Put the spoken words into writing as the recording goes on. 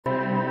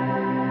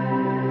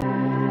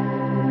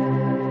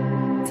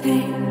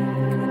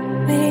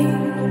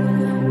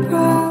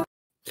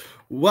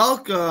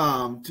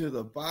Welcome to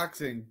the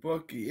Boxing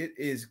Bookie. It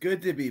is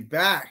good to be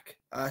back.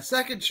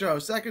 Second show.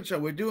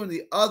 We're doing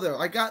the other.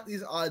 I got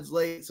these odds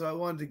late, so I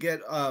wanted to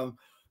get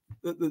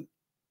the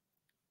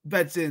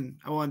bets in.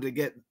 I wanted to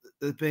get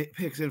the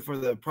picks in for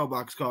the Pro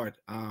Box card.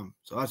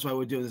 So that's why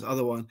we're doing this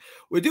other one.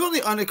 We're doing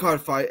the undercard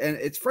fight, and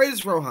it's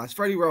Freudis Rojas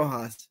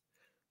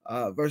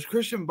versus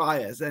Cristian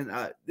Baez. And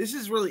this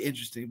is really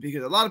interesting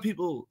because a lot of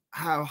people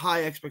have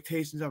high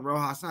expectations on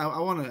Rojas. And I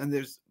want to, and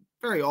there's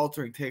very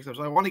altering takes.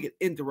 So I want to get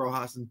into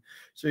Rojas and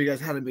show you guys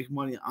how to make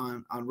money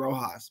on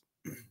Rojas.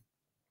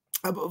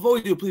 Before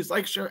we do, please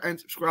like, share, and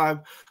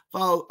subscribe.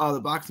 Follow the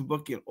Boxing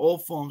Bookie on all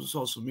forms of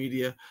social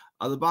media.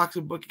 The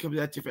Boxing Bookie comes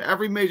at you for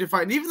every major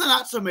fight, and even the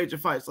not-so-major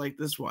fights like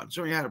this one,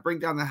 showing you how to bring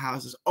down the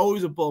house. There's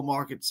always a bull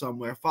market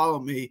somewhere. Follow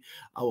me.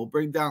 I will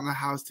bring down the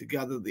house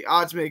together. The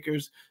odds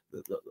makers,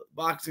 the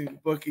boxing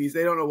bookies,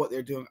 they don't know what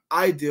they're doing.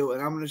 I do,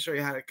 and I'm going to show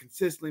you how to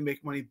consistently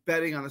make money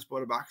betting on the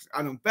sport of boxing.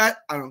 I don't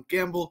bet. I don't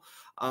gamble.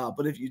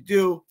 But if you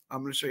do,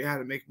 I'm going to show you how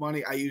to make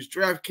money. I use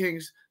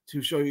DraftKings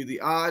to show you the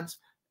odds.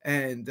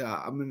 And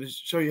I'm going to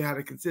show you how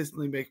to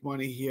consistently make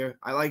money here.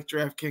 I like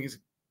DraftKings,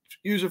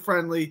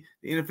 user-friendly.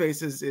 The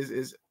interface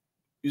is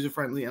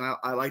user-friendly, and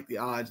I like the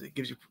odds. It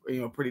gives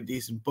you a pretty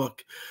decent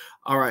book.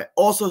 All right.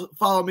 Also,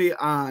 follow me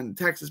on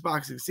Texas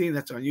Boxing Scene.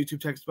 That's on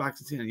YouTube, Texas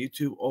Boxing Scene on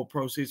YouTube. All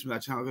proceeds from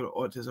that channel go to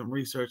autism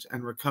research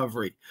and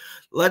recovery.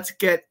 Let's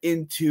get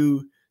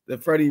into the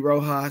Freddie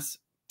Rojas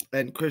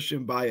and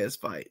Cristian Baez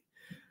fight.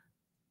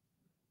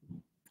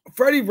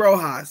 Freddie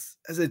Rojas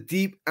has a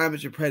deep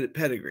amateur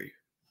pedigree.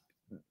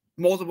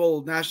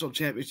 Multiple national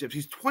championships.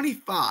 He's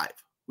 25,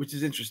 which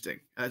is interesting.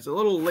 It's a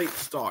little late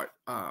start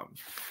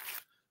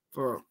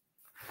for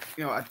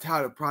a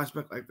touted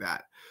prospect like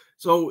that.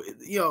 So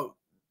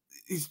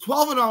he's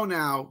 12-0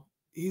 now.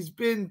 He's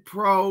been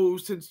pro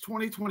since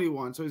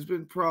 2021. So he's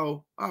been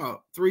pro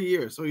 3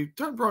 years. So he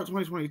turned pro in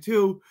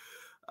 2022,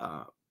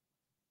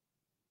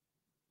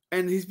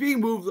 and he's being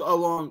moved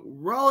along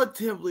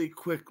relatively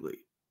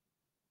quickly.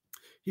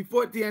 He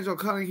fought D'Angelo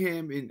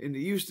Cunningham in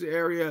the Houston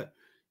area.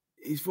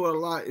 He's fought a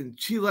lot in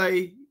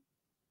Chile.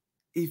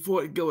 He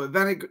fought Gilbert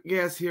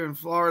Venegas here in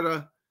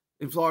Florida.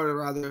 And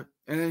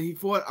then he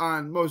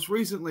fought most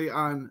recently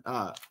in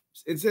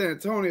San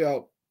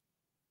Antonio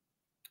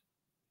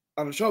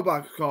on a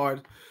showbox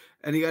card.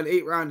 And he got an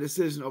 8-round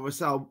decision over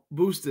Sal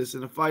Bustos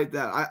in a fight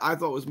that I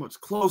thought was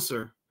much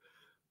closer.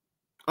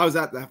 I was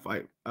at that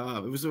fight.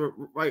 It was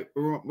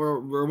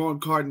Ramon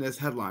Cardenas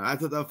headline. I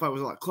thought that fight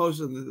was a lot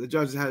closer than the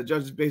judges had. The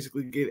judges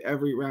basically gave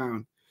every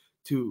round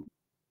to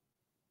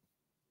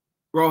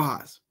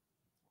Rojas,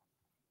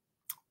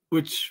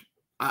 which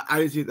I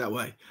didn't see it that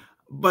way.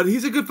 But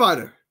he's a good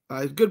fighter.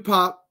 Good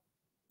pop,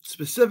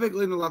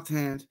 specifically in the left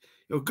hand.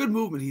 Good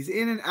movement. He's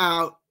in and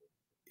out.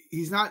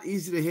 He's not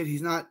easy to hit.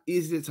 He's not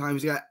easy to time.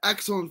 He's got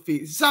excellent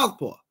feet. He's a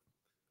southpaw.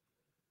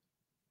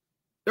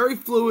 Very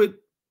fluid,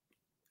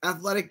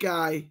 athletic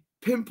guy,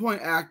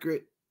 pinpoint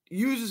accurate,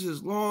 uses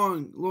his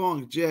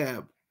long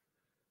jab.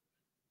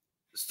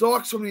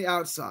 Stalks from the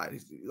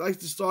outside. He likes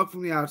to stalk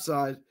from the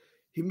outside.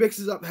 He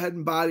mixes up head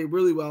and body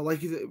really well. Like,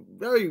 he's a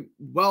very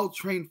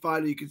well-trained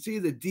fighter. You can see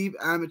the deep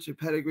amateur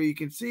pedigree. You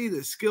can see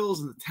the skills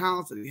and the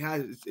talents that he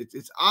has.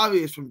 It's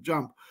obvious from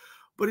jump.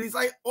 But he's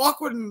like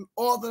awkward and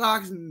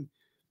orthodox, and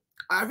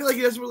I feel like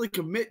he doesn't really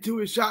commit to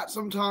his shot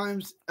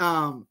sometimes.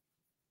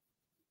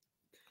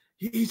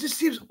 He just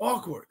seems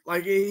awkward.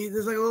 Like,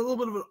 there's like a little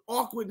bit of an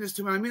awkwardness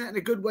to him. I mean that in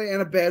a good way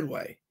and a bad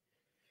way.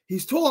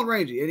 He's tall and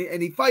rangy,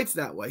 and he fights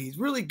that way. He's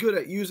really good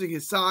at using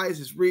his size,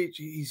 his reach.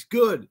 He's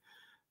good.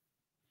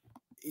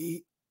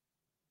 He's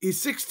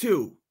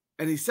 6'2",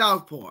 and he's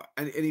southpaw,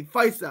 and he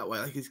fights that way.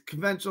 Like, he's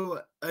conventional,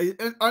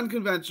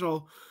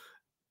 unconventional,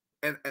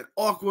 and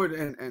awkward,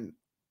 and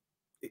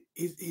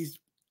he's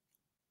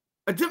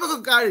a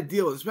difficult guy to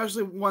deal with,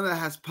 especially one that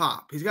has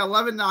pop. He's got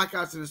 11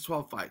 knockouts in his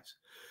 12 fights.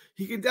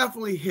 He can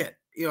definitely hit.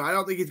 I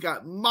don't think he's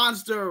got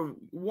monster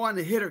one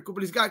hitter,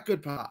 but he's got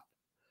good pop.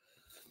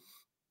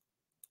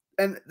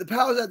 And the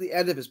power's at the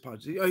end of his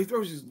punches. He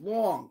throws these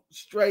long,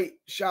 straight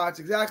shots.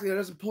 Exactly. He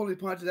doesn't pull any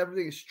punches.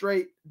 Everything is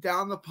straight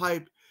down the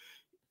pipe.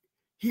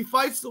 He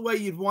fights the way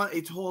you'd want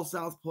a tall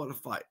southpaw to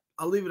fight.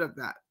 I'll leave it at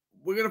that.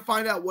 We're going to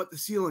find out what the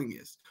ceiling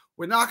is.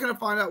 We're not going to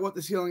find out what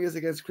the ceiling is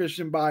against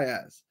Cristian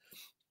Baez.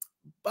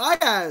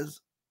 Baez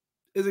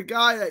is a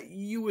guy that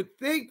you would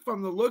think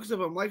from the looks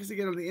of him likes to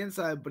get on the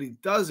inside, but he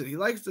doesn't. He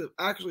likes to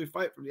actually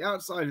fight from the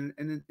outside and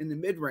in the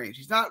mid-range.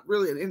 He's not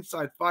really an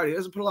inside fighter. He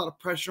doesn't put a lot of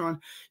pressure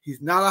on.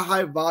 He's not a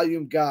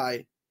high-volume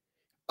guy.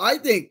 I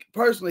think,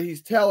 personally,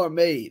 he's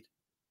tailor-made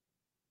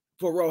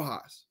for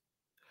Rojas.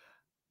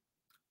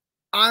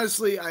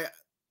 Honestly,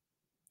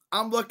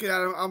 I'm looking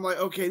at him. I'm like,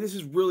 okay, this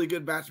is really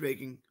good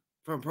matchmaking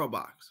from Pro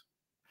Box.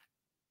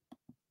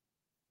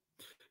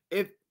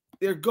 If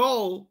their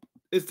goal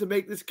is to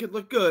make this kid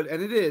look good,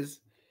 and it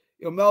is,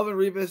 Melvin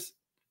Rivas,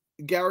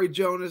 Gary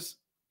Jonas,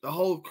 the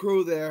whole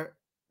crew there,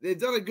 they've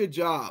done a good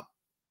job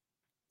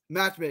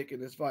matchmaking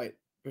this fight,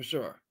 for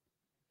sure.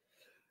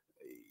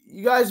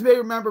 You guys may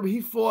remember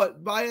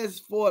Baez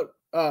fought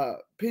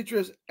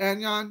Petrus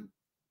Anyan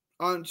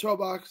on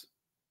Showbox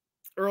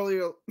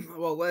earlier,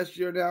 well, last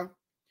year now.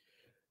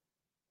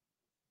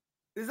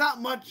 There's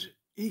not much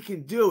he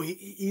can do.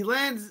 He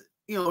lands,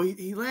 he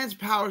lands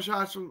power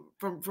shots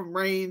from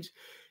range.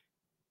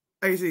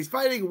 Like I said, he's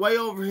fighting way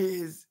over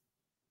his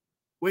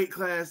weight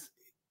class.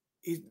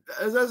 He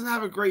doesn't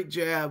have a great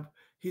jab.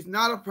 He's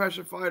not a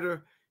pressure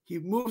fighter. He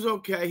moves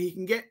okay. He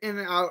can get in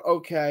and out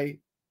okay.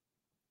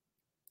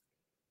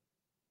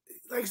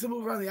 He likes to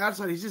move around the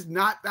outside. He's just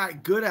not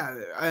that good at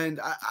it. And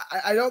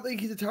I don't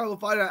think he's a terrible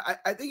fighter.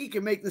 I think he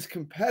can make this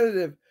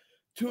competitive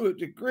to a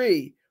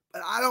degree,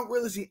 but I don't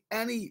really see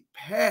any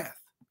path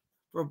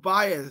for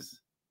Baez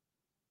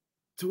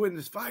to win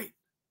this fight.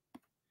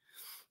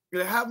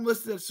 I have him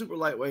listed at super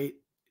lightweight.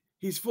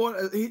 He's fought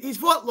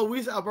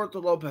Luis Alberto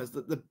Lopez,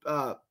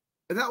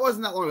 and that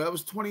wasn't that long ago. That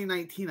was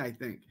 2019, I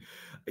think.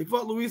 He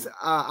fought Luis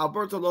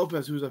Alberto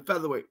Lopez, who's a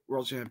featherweight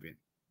world champion.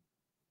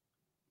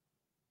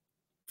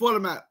 Fought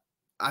him at,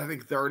 I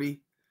think,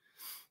 30.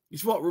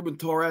 He's fought Ruben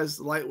Torres,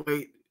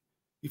 lightweight.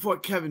 He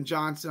fought Kevin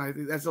Johnson. I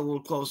think that's a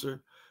little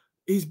closer.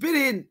 He's been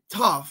in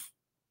tough.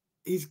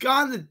 He's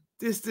gone the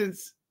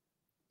distance.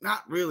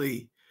 Not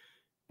really.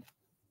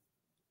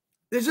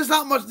 There's just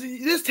not much.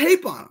 There's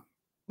tape on him,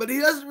 but he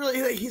doesn't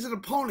really. He's an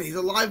opponent.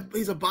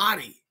 He's a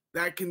body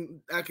that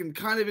can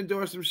kind of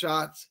endure some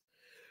shots.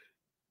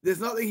 There's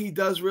nothing he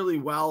does really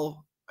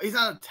well. He's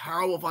not a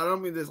terrible fighter. I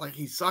don't mean this like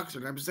he sucks or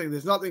anything. I'm just saying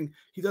there's nothing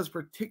he does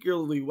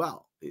particularly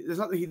well. There's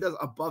nothing he does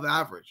above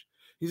average.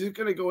 He's just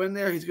gonna go in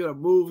there. He's gonna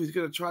move. He's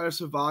gonna try to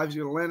survive.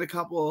 He's gonna land a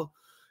couple.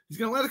 He's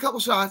gonna land a couple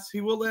shots. He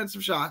will land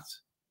some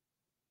shots.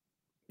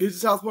 He's a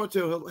southpaw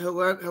too. He'll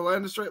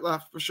land a straight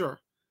left for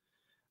sure.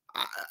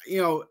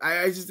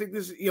 I just think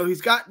this.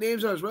 He's got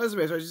names on his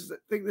resume, so I just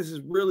think this is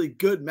really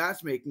good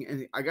matchmaking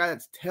and a guy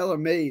that's tailor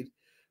made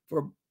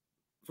for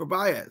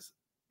Baez.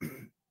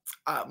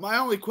 My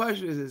only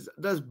question is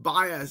does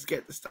Baez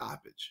get the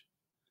stoppage?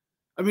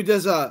 I mean,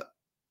 does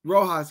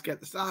Rojas get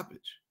the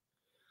stoppage?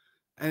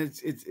 And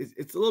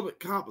it's a little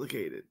bit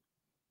complicated.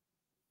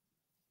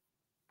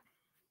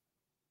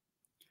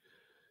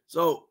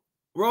 So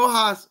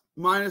Rojas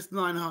minus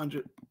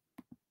 900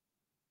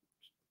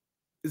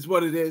 is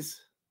what it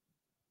is.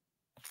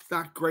 It's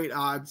not great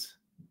odds.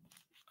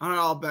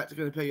 $100 bet is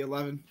going to pay you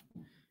 11.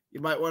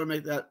 You might want to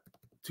make that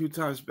 2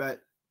 times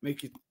bet.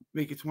 Make it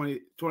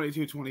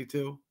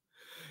 22.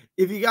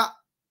 If you got,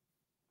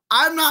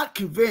 I'm not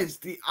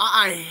convinced.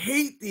 I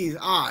hate these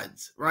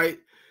odds, right?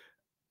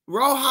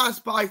 Rojas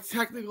by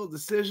technical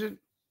decision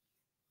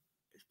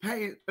is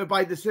paying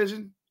by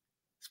decision.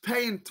 It's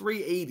paying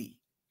 380.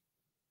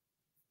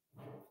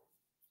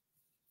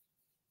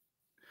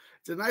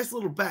 It's a nice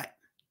little bet.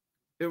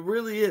 It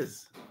really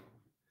is.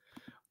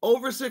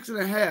 Over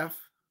 6.5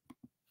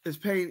 is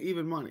paying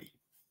even money.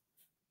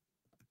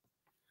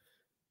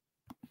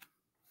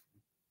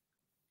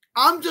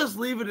 I'm just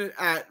leaving it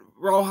at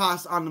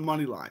Rojas on the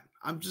money line.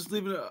 I'm just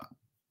leaving it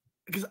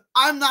because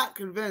I'm not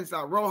convinced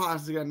that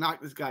Rojas is going to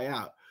knock this guy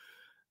out.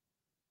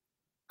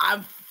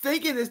 I'm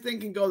thinking this thing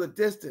can go the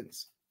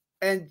distance,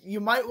 and you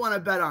might want to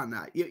bet on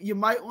that. You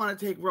might want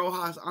to take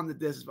Rojas on the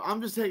distance, but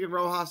I'm just taking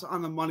Rojas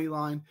on the money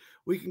line.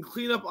 We can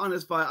clean up on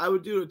this fight. I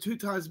would do a 2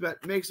 times bet,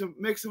 make some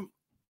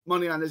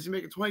money on this. You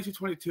make it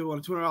 22-22 on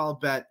a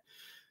 $200 bet.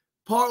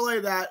 Parlay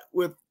that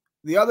with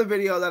the other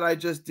video that I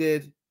just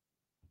did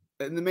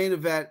in the main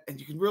event, and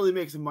you can really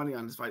make some money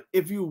on this fight.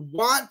 If you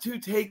want to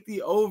take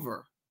the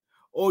over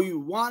or you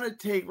want to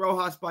take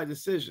Rojas by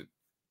decision,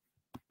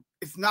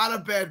 it's not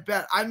a bad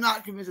bet. I'm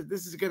not convinced that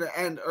this is going to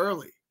end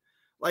early.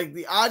 Like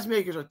the odds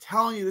makers are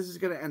telling you this is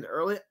going to end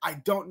early. I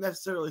don't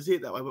necessarily see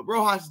it that way, but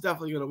Rojas is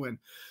definitely going to win.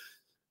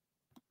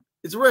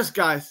 It's a risk,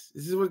 guys.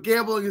 This is what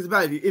gambling is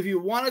about. If you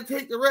want to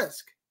take the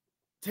risk,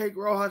 take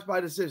Rojas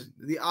by decision.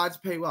 The odds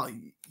pay well.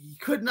 You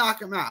could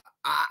knock him out.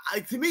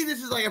 To me,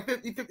 this is like a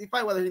 50-50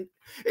 fight. Whether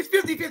it's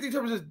 50-50 in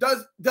terms of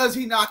does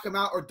he knock him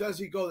out or does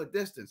he go the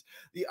distance?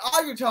 The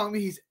odds are telling me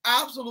he's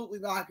absolutely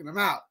knocking him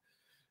out.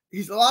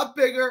 He's a lot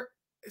bigger.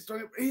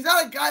 He's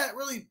not a guy that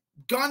really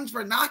guns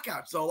for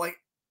knockouts, though, like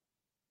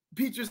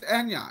Petrus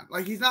Anyan.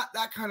 Like, he's not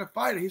that kind of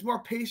fighter. He's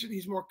more patient.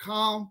 He's more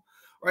calm,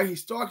 right? He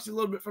stalks a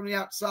little bit from the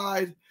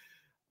outside.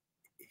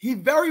 He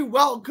very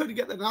well could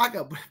get the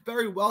knockout, but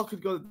very well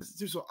could go the distance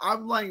too. So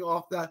I'm laying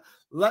off that.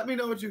 Let me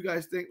know what you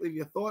guys think. Leave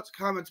your thoughts,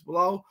 comments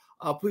below.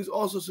 Please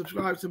also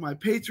subscribe to my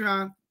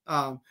Patreon.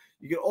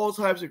 You get all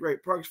types of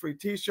great perks, free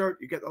t-shirt.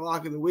 You get the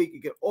lock of the week. You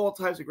get all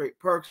types of great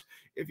perks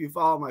if you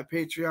follow my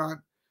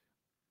Patreon.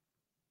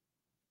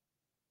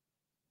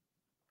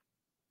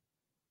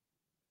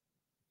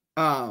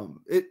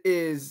 It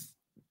is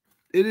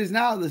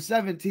now the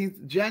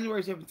 17th,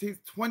 January 17th,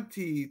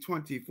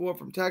 2024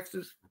 from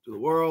Texas to the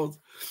world.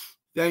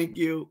 Thank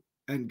you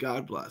and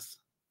God bless.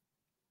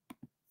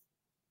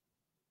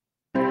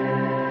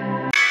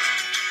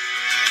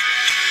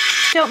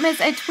 Don't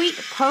miss a tweet,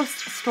 post,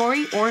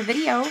 story, or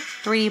video.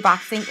 3D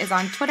Boxing is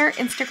on Twitter,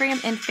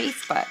 Instagram, and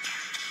Facebook.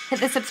 Hit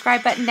the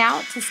subscribe button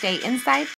now to stay inside